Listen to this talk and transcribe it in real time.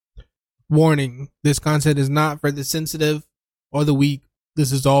Warning, this content is not for the sensitive or the weak.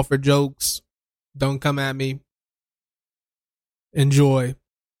 This is all for jokes. Don't come at me. Enjoy.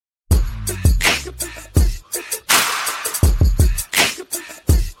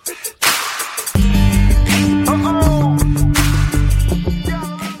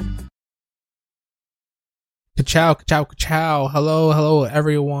 Ka-chow, ka-chow, ka-chow. Hello,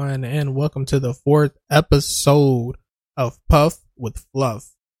 everyone, and welcome to the 4th episode of Puff with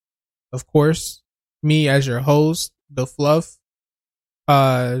Fluff. Of course, me as your host, the Fluff.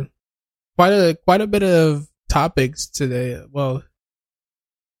 Quite a bit of topics today. Well,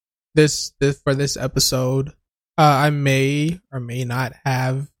 this for this episode, I may or may not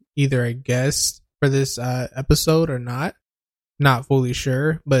have either a guest for this episode or not. Not fully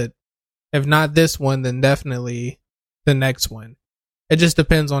sure, but if not this one, then definitely the next one. It just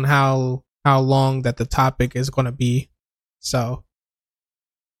depends on how long that the topic is going to be. So,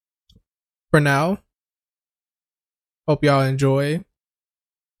 for now, hope y'all enjoy.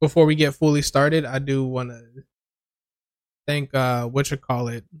 Before we get fully started, I do want to thank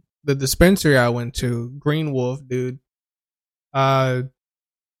the dispensary I went to, Green Wolf, dude. I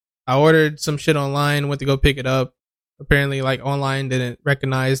ordered some shit online, went to go pick it up. Apparently, like, online didn't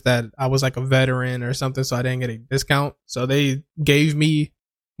recognize that I was like a veteran or something, so I didn't get a discount. So they gave me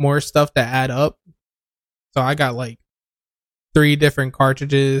more stuff to add up. So I got like 3 different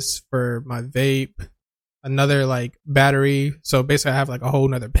cartridges for my vape, another like battery. So basically I have like a whole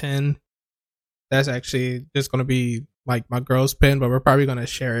nother pen. That's actually just going to be like my girl's pen, but we're probably going to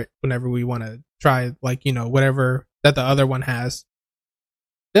share it whenever we want to try, like, you know, whatever that the other one has.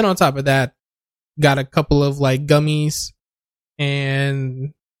 Then on top of that, got a couple of like gummies,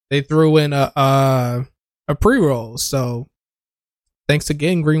 and they threw in a pre-roll. So thanks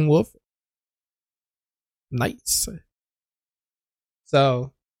again, Green Wolf. Nice. So,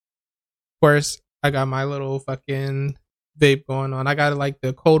 of course, I got my little fucking vape going on. I got like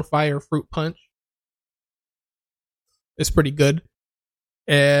the Cold Fire Fruit Punch. It's pretty good.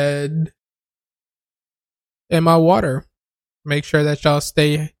 And my water. Make sure that y'all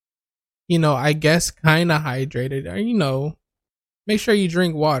stay, you know, I guess kind of hydrated. Or, you know, make sure you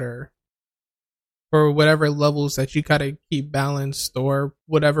drink water for whatever levels that you gotta keep balanced, or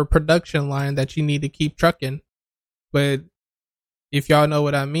whatever production line that you need to keep trucking. But if y'all know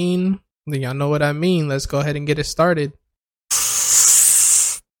what I mean, then y'all know what I mean. Let's go ahead and get it started.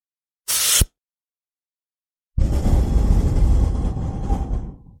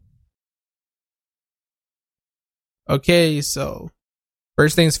 Okay, so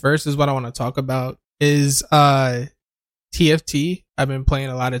first things first is what I want to talk about is TFT. I've been playing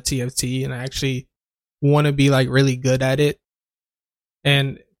a lot of TFT, and I actually want to be like really good at it.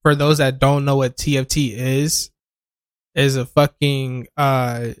 And for those that don't know what TFT is a fucking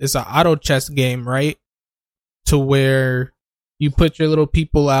it's an auto chess game, right? To where you put your little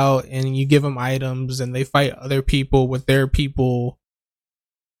people out and you give them items, and they fight other people with their people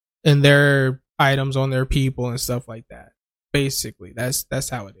and their items on their people and stuff like that. Basically, that's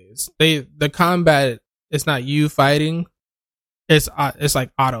how it is. The combat, it's not you fighting, it's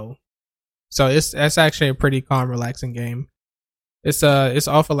like auto. So that's actually a pretty calm, relaxing game. It's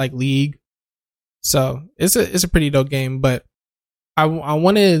off of like League. So it's a pretty dope game, but I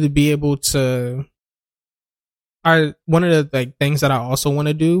wanted to be able to. One of the like things that I also want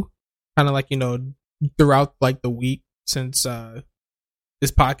to do, kind of like, you know, throughout like the week, since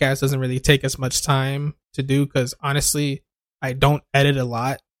this podcast doesn't really take as much time to do, because honestly I don't edit a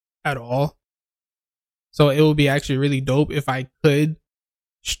lot at all. So it would be actually really dope if I could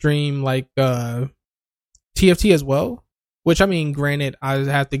stream like TFT as well. Which, I mean, granted, I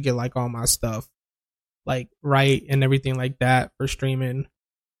have to get like all my stuff like right and everything like that for streaming.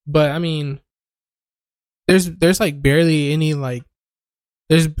 But I mean, there's like barely any like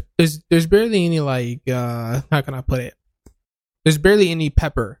there's barely any like how can I put it? There's barely any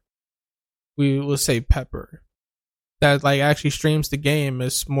pepper. We will say pepper that like actually streams the game.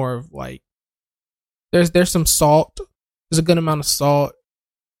 It's more of like there's some salt. There's a good amount of salt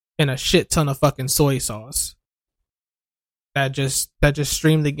and a shit ton of fucking soy sauce that just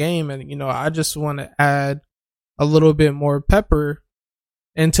stream the game. And, you know, I just want to add a little bit more pepper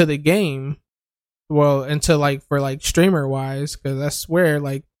into the game. Well, into like for like streamer wise, because I swear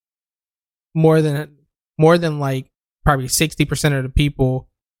like more than like probably 60% of the people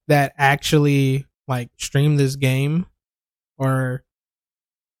that actually like stream this game are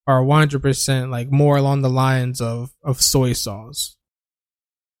 100% like more along the lines of soy sauce.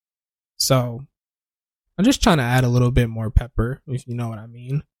 So I'm just trying to add a little bit more pepper, if you know what I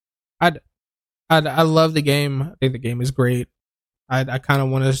mean. I love the game. I think the game is great. I kind of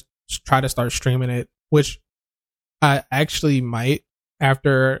want to try to start streaming it, which I actually might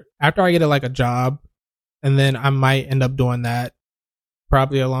after I get like a job, and then I might end up doing that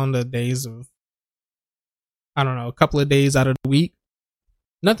probably along the days of, I don't know, a couple of days out of the week.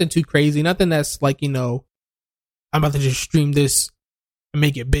 Nothing too crazy, nothing that's like, I'm about to just stream this and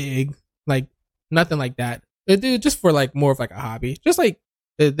make it big, like nothing like that. Just for like more of like a hobby, just like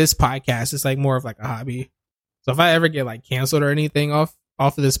this podcast is like more of like a hobby. So if I ever get like canceled or anything off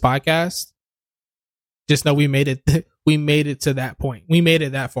of this podcast, just know we made it. We made it to that point. We made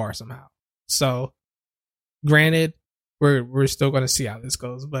it that far somehow. So, granted, we're still going to see how this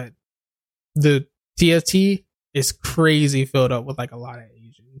goes, but the TFT is crazy filled up with like a lot of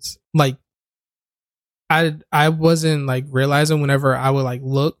Asians. Like, I wasn't like realizing whenever I would like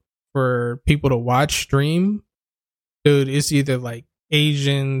look for people to watch stream, dude, it's either like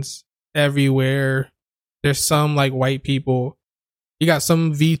Asians everywhere. There's some like white people. You got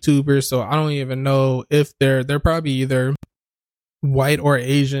some VTubers, so I don't even know if they're probably either white or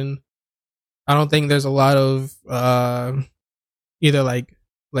Asian. I don't think there's a lot of either like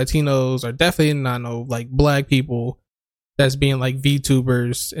Latinos or definitely not no like black people that's being like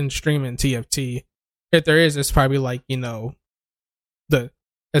VTubers and streaming TFT. If there is, it's probably like, the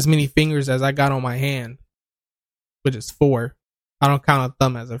as many fingers as I got on my hand, which is 4. I don't count a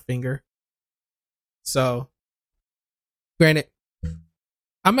thumb as a finger. So, granted,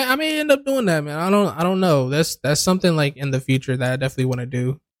 I may end up doing that, man. I don't know. That's something like in the future that I definitely want to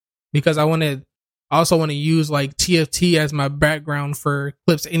do, because I also want to use like TFT as my background for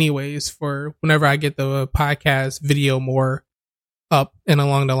clips anyways, for whenever I get the podcast video more up and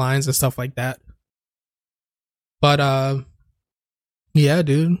along the lines and stuff like that. But yeah,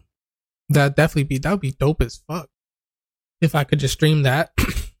 dude, that would be dope as fuck if I could just stream that.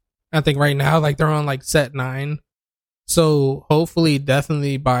 I think right now like they're on like set 9. So hopefully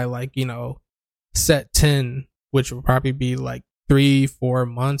definitely by like, set 10, which will probably be like 3-4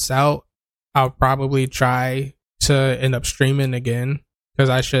 months out, I'll probably try to end up streaming again, because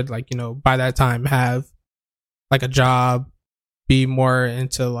I should like, by that time have like a job, be more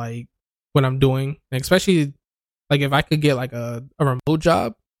into like what I'm doing, and especially like if I could get like a remote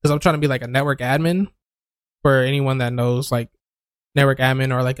job, because I'm trying to be like a network admin. For anyone that knows like network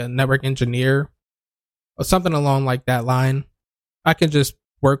admin or like a network engineer or something along like that line, I can just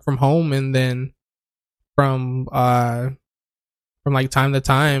work from home, and then from like time to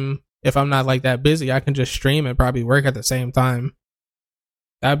time, if I'm not like that busy, I can just stream and probably work at the same time.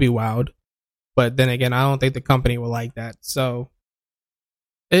 That'd be wild. But then again, I don't think the company will like that. So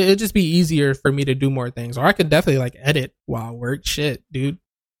it'd just be easier for me to do more things. Or I could definitely like edit while I work. Shit, dude.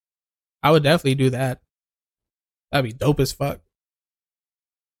 I would definitely do that. That'd be dope as fuck.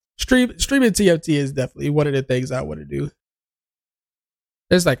 Streaming TFT is definitely one of the things I want to do.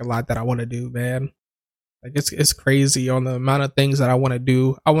 There's like a lot that I want to do, man. Like it's crazy on the amount of things that I want to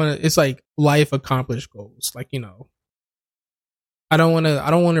do. It's like life accomplished goals. Like, I don't want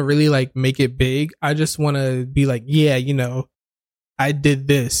to really like make it big. I just want to be like, yeah, I did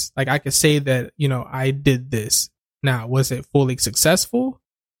this. Like I could say that, I did this. Now, was it fully successful?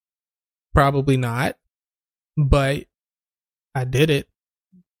 Probably not. But I did it.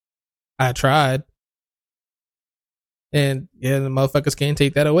 I tried. And yeah, the motherfuckers can't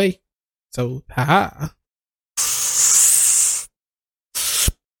take that away. So, haha.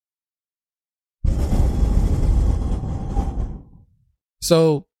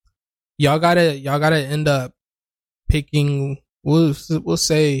 So, y'all gotta end up picking. We'll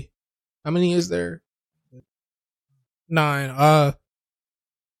say, how many is there? 9.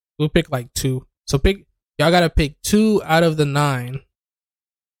 We'll pick like 2. So y'all gotta pick 2 out of the 9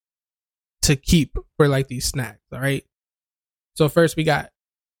 to keep for like these snacks. All right. So first we got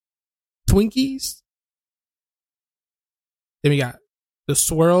Twinkies. Then we got the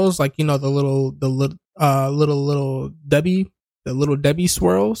swirls, like the little Debbie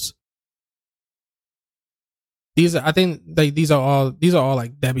swirls. I think like these are all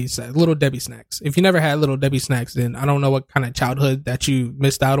like little Debbie snacks. If you never had little Debbie snacks, then I don't know what kind of childhood that you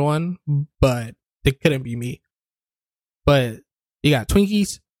missed out on, but it couldn't be me. But you got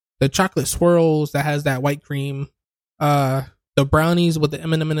Twinkies, the chocolate swirls that has that white cream, the brownies with the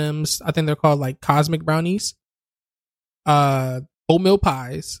M&Ms. I think they're called like cosmic brownies. Oatmeal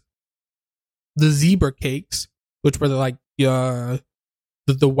pies, the zebra cakes, which were like the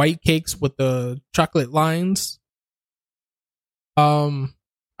white cakes with the chocolate lines.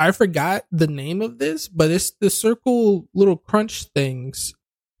 I forgot the name of this, but it's the circle little crunch things.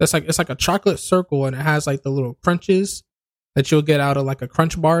 It's like a chocolate circle, and it has like the little crunches that you'll get out of like a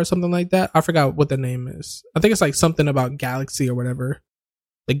crunch bar or something like that. I forgot what the name is. I think it's like something about Galaxy or whatever.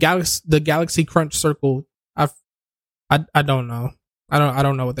 the Galaxy Crunch Circle. I don't know. I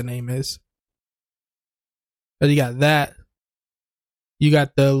don't know what the name is. But you got that. You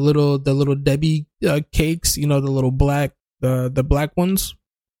got the little Debbie cakes. You know, the little the black ones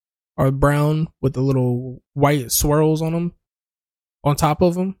are brown with the little white swirls on them, on top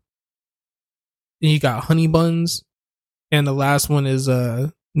of them. Then you got honey buns, and the last one is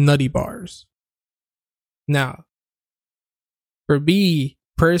nutty bars. Now, for me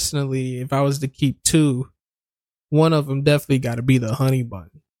personally, if I was to keep two, one of them definitely got to be the honey bun,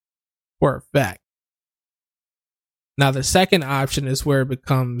 for a fact. Now, the second option is where it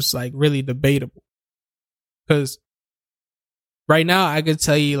becomes like really debatable, because right now I could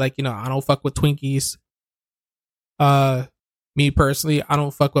tell you, like, you know, I don't fuck with Twinkies. Me personally, I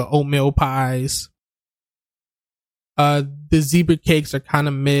don't fuck with oatmeal pies. The zebra cakes are kind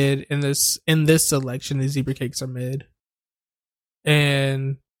of mid in this selection. The zebra cakes are mid,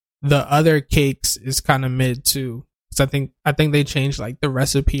 and the other cakes is kind of mid too. So I think they changed like the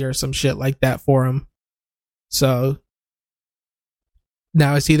recipe or some shit like that for them. So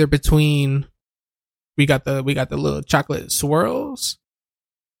now it's either between we got the little chocolate swirls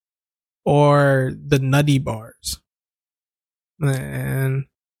or the nutty bars. And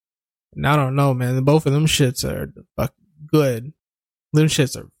I don't know, man. Both of them shits are fucking good. Them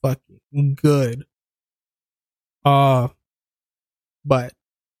shits are fucking good. But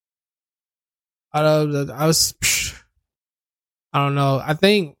I don't know. I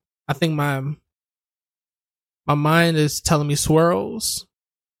think my mind is telling me swirls.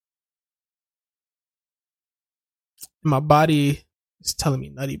 My body is telling me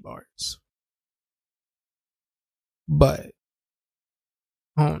nutty bars. But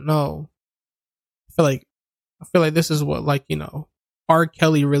I don't know. I feel like this is what, like, you know, R.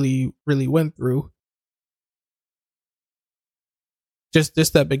 Kelly really went through. Just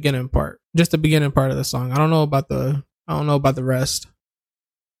that beginning part. Just the beginning part of the song. I don't know about the rest.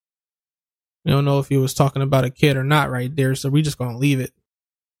 We don't know if he was talking about a kid or not right there, so we just gonna leave it.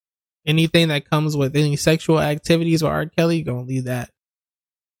 Anything that comes with any sexual activities with R. Kelly, gonna leave that.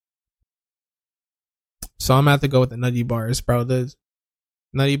 So I'm gonna have to go with the nutty bars, bro. The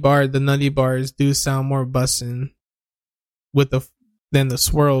nutty bars do sound more bussin' than the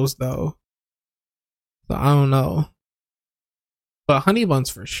swirls though. So I don't know. But honey buns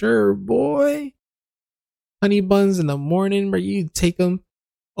for sure, boy. Honey buns in the morning where you take them,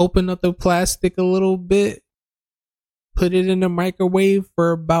 open up the plastic a little bit, put it in the microwave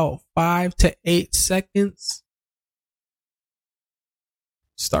for about 5 to 8 seconds.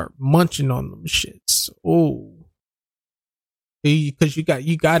 Start munching on them shits. Oh, because you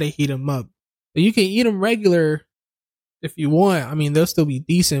gotta heat them up. You can eat them regular if you want. I mean, they'll still be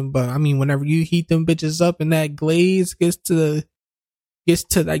decent, but I mean, whenever you heat them bitches up and that glaze gets to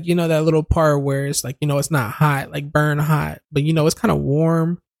like, you know, that little part where it's like, you know, it's not hot, like burn hot, but you know, it's kind of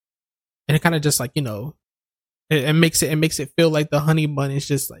warm, and it kind of just like, you know, it makes it feel like the honey bun is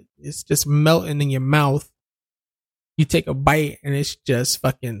just like, it's just melting in your mouth. You take a bite and it's just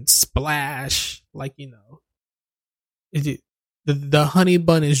fucking splash, like, you know, the honey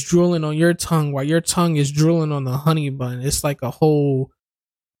bun is drooling on your tongue while your tongue is drooling on the honey bun. It's like a whole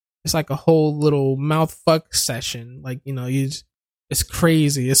little mouth fuck session. Like, you know, it's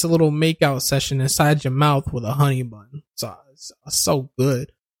crazy. It's a little makeout session inside your mouth with a honey bun. So it's so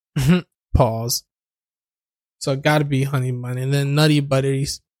good. Pause. So it gotta be honey bun. And then nutty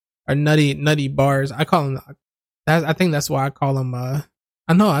buddies or nutty bars. I call them, I think that's why I call them, I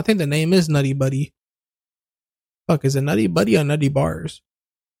think the name is Nutty Buddy. Fuck, is it Nutty Buddy or Nutty Bars?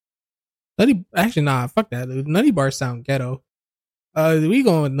 Actually, nah, fuck that, dude. Nutty Bars sound ghetto. We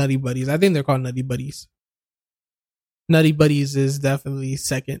going with Nutty Buddies. I think they're called Nutty Buddies. Nutty Buddies is definitely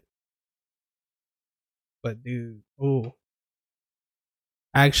second. But dude, oh.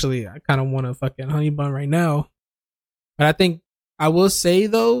 Actually, I kind of want a fucking honey bun right now. But I think, I will say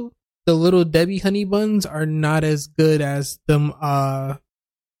though, the little Debbie honey buns are not as good as them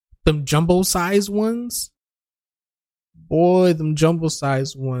jumbo size ones. Boy, them jumbo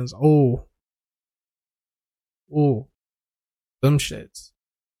size ones. Oh, them shits.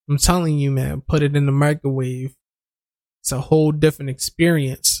 I'm telling you, man, put it in the microwave. It's a whole different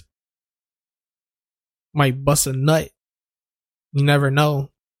experience. Might bust a nut. You never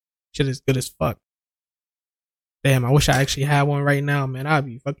know. Shit is good as fuck. Damn, I wish I actually had one right now, man. I'd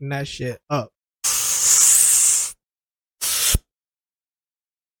be fucking that shit up.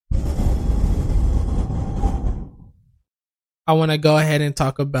 I want to go ahead and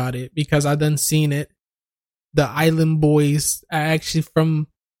talk about it because I done seen it. The Island Boys are actually from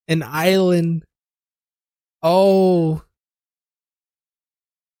an island. Oh,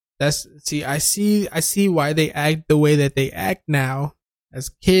 I see why they act the way that they act now as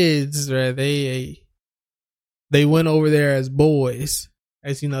kids, right? They went over there as boys.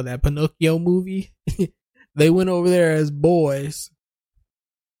 As you know, that Pinocchio movie. They went over there as boys.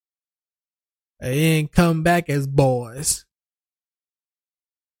 They didn't come back as boys.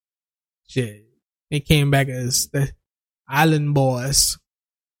 Shit. They came back as the island boys.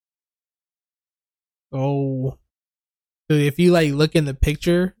 Oh. So if you like look in the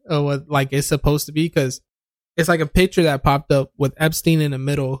picture of what like it's supposed to be, because it's like a picture that popped up with Epstein in the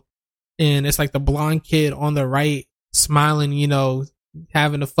middle, and it's like the blonde kid on the right smiling, you know,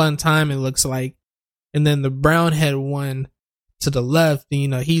 having a fun time, it looks like. And then the brown head one to the left, you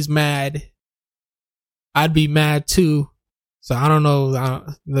know, he's mad. I'd be mad too. So I don't know.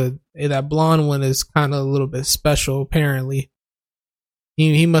 That blonde one is kind of a little bit special, apparently.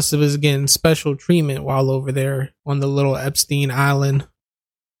 He must have was getting special treatment while over there on the little Epstein Island.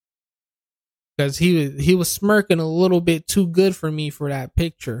 Because he was smirking a little bit too good for me for that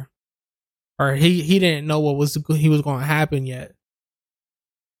picture. Or he didn't know what was going to happen yet.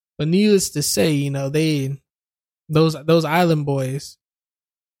 But needless to say, you know, those island boys,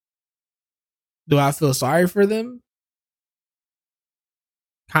 do I feel sorry for them?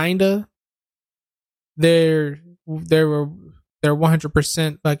 Kinda. They're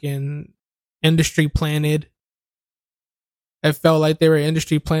 100% fucking industry planted. It felt like they were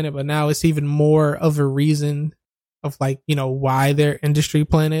industry planted, but now it's even more of a reason of like, you know, why they're industry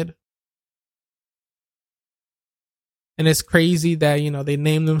planted. And it's crazy that, you know, they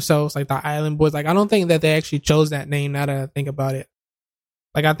named themselves like the Island Boys. Like, I don't think that they actually chose that name now that I think about it.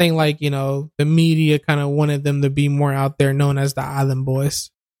 Like, I think like, you know, the media kind of wanted them to be more out there known as the Island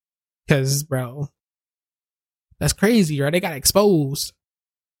Boys. Cause bro, that's crazy, right? They got exposed.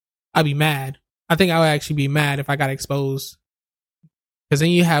 I'd be mad. I think I would actually be mad if I got exposed. Cause then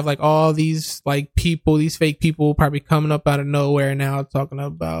you have like all these like people, these fake people probably coming up out of nowhere now talking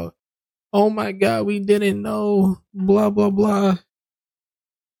about, oh my God, we didn't know, blah, blah, blah.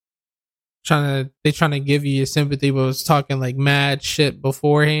 They trying to give you your sympathy, but was talking like mad shit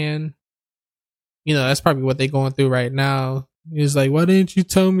beforehand. You know, that's probably what they going through right now. He's like, why didn't you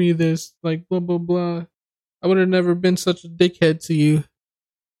tell me this? Like, blah, blah, blah. I would have never been such a dickhead to you.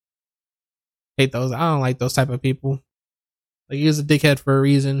 Hate those. I don't like those type of people. Like, he was a dickhead for a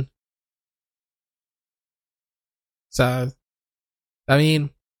reason. So, I mean,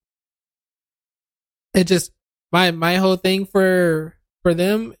 it just, my whole thing for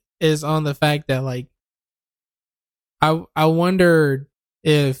them is on the fact that like, I wondered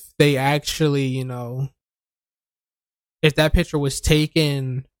if they actually, you know, if that picture was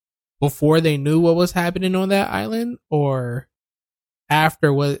taken before they knew what was happening on that island, or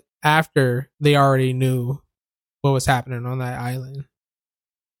after they already knew what was happening on that island.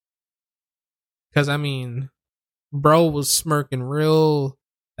 Because I mean, bro was smirking real.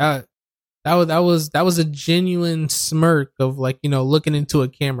 That was a genuine smirk of like, you know, looking into a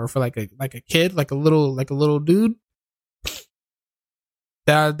camera for like a kid, like a little dude.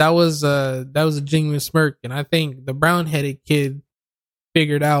 That was a genuine smirk, and I think the brown headed kid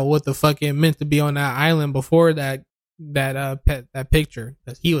figured out what the fuck it meant to be on that island before that picture,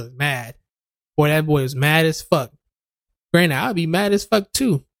 because he was mad. Boy, that boy was mad as fuck. Granted, I'd be mad as fuck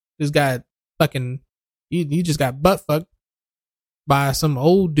too. Just got fucking you just got butt fucked by some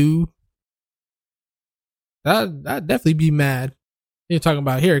old dude. I'd definitely be mad. You're talking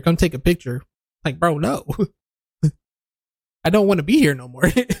about, here, come take a picture. Like, bro, no. I don't want to be here no more.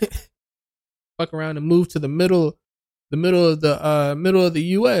 Fuck around and move to the middle of the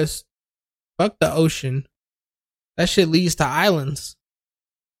US. Fuck the ocean. That shit leads to islands.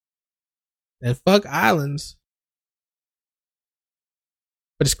 And fuck islands.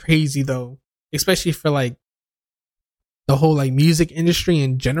 But it's crazy though. Especially for like the whole like music industry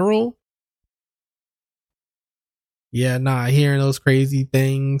in general. Yeah, nah, hearing those crazy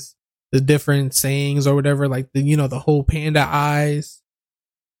things, the different sayings or whatever, like the, you know, the whole panda eyes.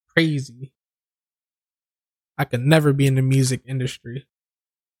 Crazy. I could never be in the music industry.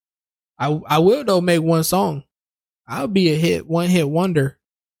 I will though make one song. I'll be a one hit wonder.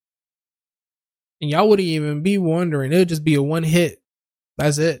 And y'all wouldn't even be wondering. It'll just be a one hit.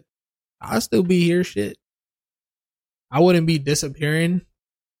 That's it. I'll still be here, shit. I wouldn't be disappearing.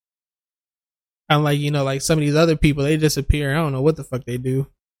 Unlike, you know, like some of these other people, they disappear. I don't know what the fuck they do.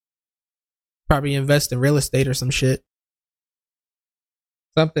 Probably invest in real estate or some shit.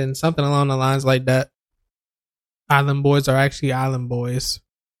 Something along the lines like that. Island boys are actually island boys.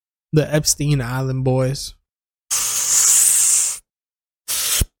 The Epstein Island boys.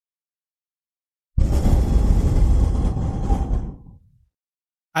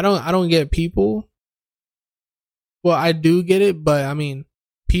 I don't get people. Well, I do get it, but I mean,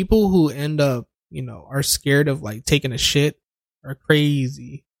 people who end up, are scared of like taking a shit are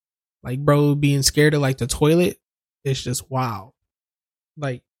crazy. Like, bro, being scared of like the toilet, it's just wow.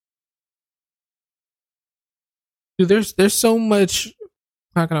 Like, dude, there's so much.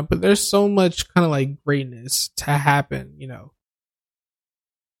 How can I put? There's so much kind of like greatness to happen,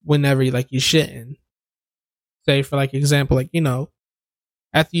 whenever you shitting. Say for like example, like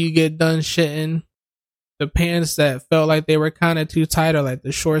after you get done shitting, the pants that felt like they were kind of too tight, or like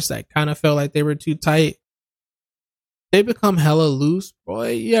the shorts that kind of felt like they were too tight, they become hella loose. Boy,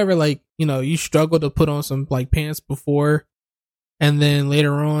 you ever you struggle to put on some like pants before, and then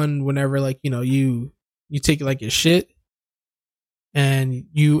later on, whenever you take like your shit, and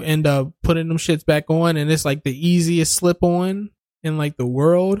you end up putting them shits back on, and it's like the easiest slip on in like the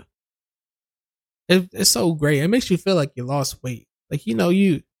world. It's so great. It makes you feel like you lost weight. Like,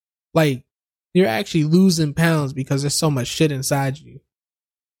 you like you're actually losing pounds because there's so much shit inside you.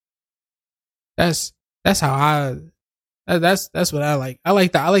 That's how that's what I like. I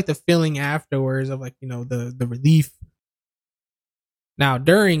like the feeling afterwards of like, the relief. Now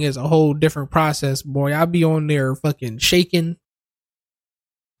during is a whole different process, boy. I'll be on there fucking shaking.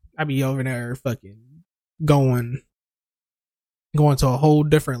 I be over there fucking going to a whole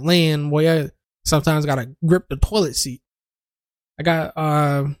different land. Boy, I sometimes gotta grip the toilet seat. I got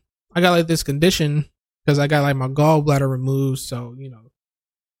like this condition because I got like my gallbladder removed. So,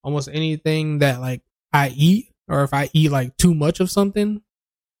 almost anything that like I eat, or if I eat like too much of something,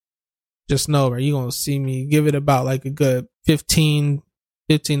 just know, right, you're gonna see me give it about like a good 15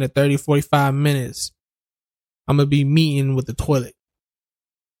 to 30, 45 minutes. I'm gonna be meeting with the toilet.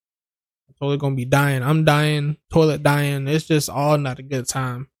 Toilet gonna be dying. I'm dying. Toilet dying. It's just all not a good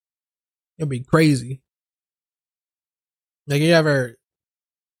time. It'll be crazy. Like, you ever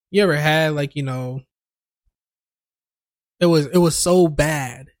had like, it was so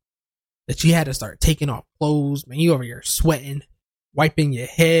bad that you had to start taking off clothes, man. You over here sweating, wiping your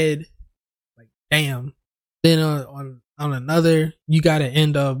head, like damn. Then on another, you gotta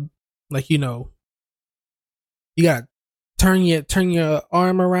end up like, you gotta turn your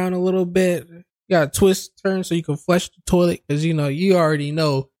arm around a little bit. You gotta turn so you can flush the toilet, because you already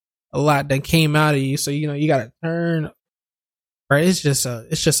know a lot that came out of you, so you gotta turn. Right, it's just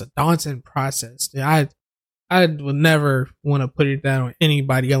a daunting process. I would never want to put it down on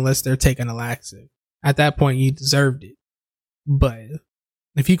anybody unless they're taking a laxative. At that point, you deserved it. But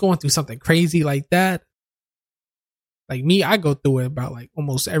if you're going through something crazy like that, like me, I go through it about like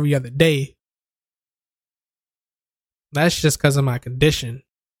almost every other day. That's just because of my condition.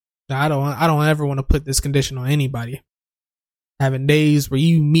 I don't ever want to put this condition on anybody. Having days where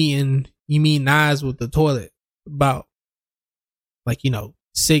you meet eyes with the toilet about like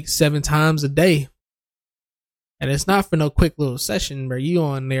 6-7 times a day, and it's not for no quick little session where you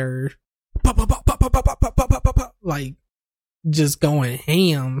on there pop, pop, pop, pop, pop, pop, pop, pop, pop, pop, like just going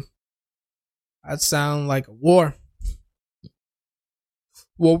ham. That sound like a war.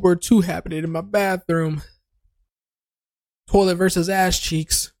 World War II happening in my bathroom. Toilet versus ass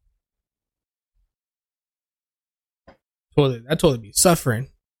cheeks. That toilet be suffering.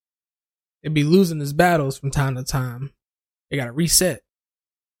 It be losing its battles from time to time. They gotta reset.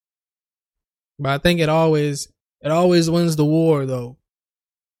 But I think it always wins the war, though.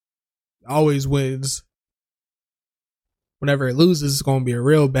 It always wins. Whenever it loses, it's gonna be a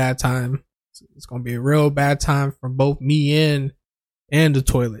real bad time. It's gonna be a real bad time for both me and the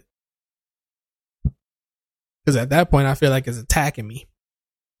toilet. Because at that point, I feel like it's attacking me.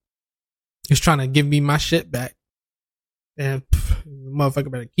 It's trying to give me my shit back. And motherfucker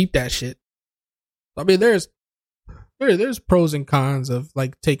better keep that shit. I mean, there's pros and cons of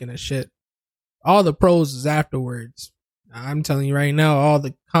like taking a shit. All the pros is afterwards. I'm telling you right now, all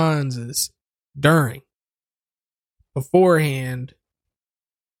the cons is during. Beforehand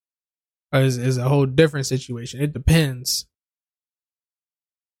is a whole different situation. It depends.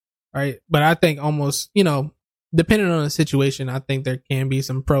 Right? But I think almost, depending on the situation, I think there can be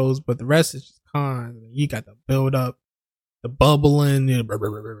some pros, but the rest is just cons. You got the build up, the bubbling. You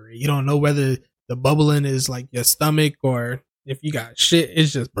don't know whether the bubbling is like your stomach or if you got shit,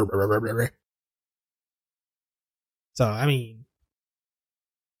 it's just. So, I mean,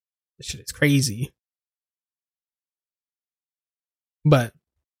 this shit is crazy. But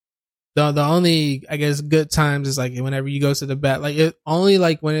the only, I guess, good times is like whenever you go to the bath, like it only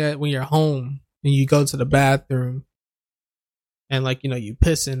like when you're home and you go to the bathroom and like, you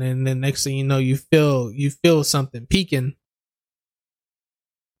pissing, and then next thing you know, you feel something peeking,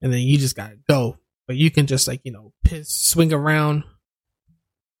 and then you just gotta go. But you can just like, piss, swing around,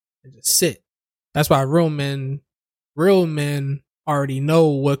 and just sit. That's why real men already know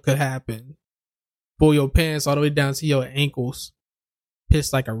what could happen. Pull your pants all the way down to your ankles.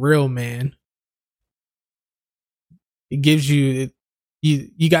 Piss like a real man. It gives you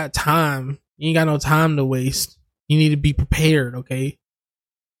you got time. You ain't got no time to waste. You need to be prepared, okay?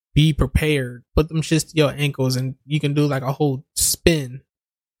 Be prepared. Put them shits to your ankles and you can do like a whole spin.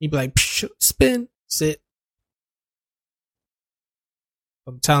 You be like, spin, sit.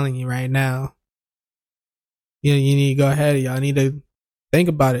 I'm telling you right now. You need to go ahead. Y'all need to think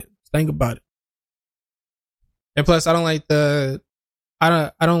about it. Think about it. And plus, I don't like the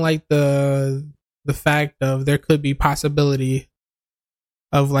fact of there could be possibility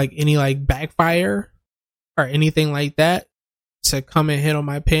of like any like backfire or anything like that to come and hit on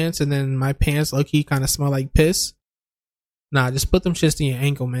my pants and then my pants low key kind of smell like piss. Nah, just put them shits to your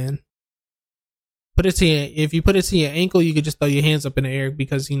ankle, man. If you put it to your ankle, you could just throw your hands up in the air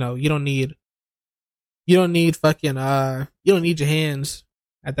because you don't need your hands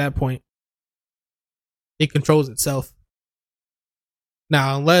at that point. It controls itself.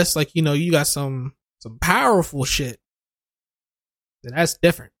 Now, unless like you got some powerful shit, then that's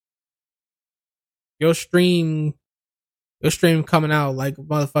different. Your stream coming out like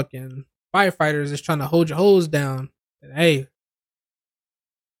motherfucking firefighters is trying to hold your hose down. And hey,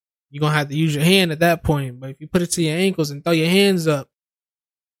 you're gonna have to use your hand at that point. But if you put it to your ankles and throw your hands up,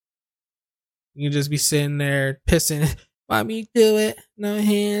 you can just be sitting there pissing. Why me do it? No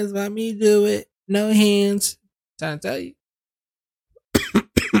hands. Why me do it? No hands. Trying to tell you.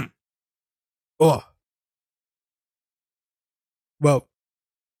 Oh. Well,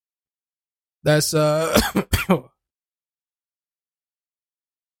 that's that's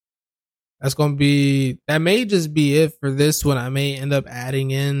gonna be, that may just be it for this one. I may end up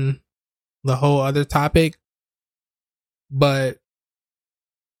adding in the whole other topic, but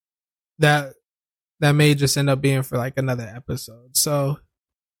that may just end up being for like another episode. So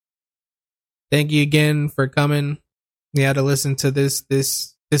thank you again for coming. You had to listen to this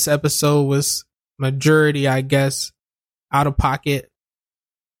episode was majority, I guess, out of pocket,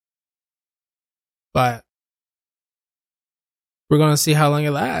 but we're gonna see how long it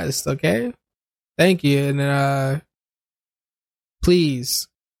lasts. Okay, thank you, and please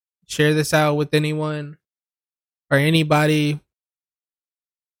share this out with anyone or anybody.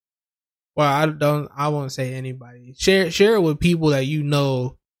 Well, I won't say anybody. Share it with people that you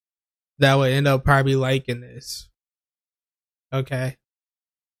know that would end up probably liking this. Okay,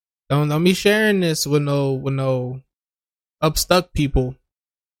 don't be sharing this with no upstuck people.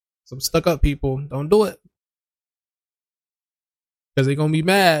 Some stuck up people. Don't do it. Because they're going to be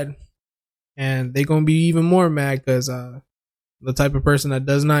mad. And they're going to be even more mad because the type of person that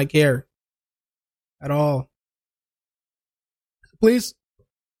does not care at all. Please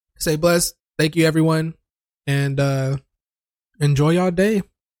stay blessed. Thank you, everyone. And enjoy y'all day.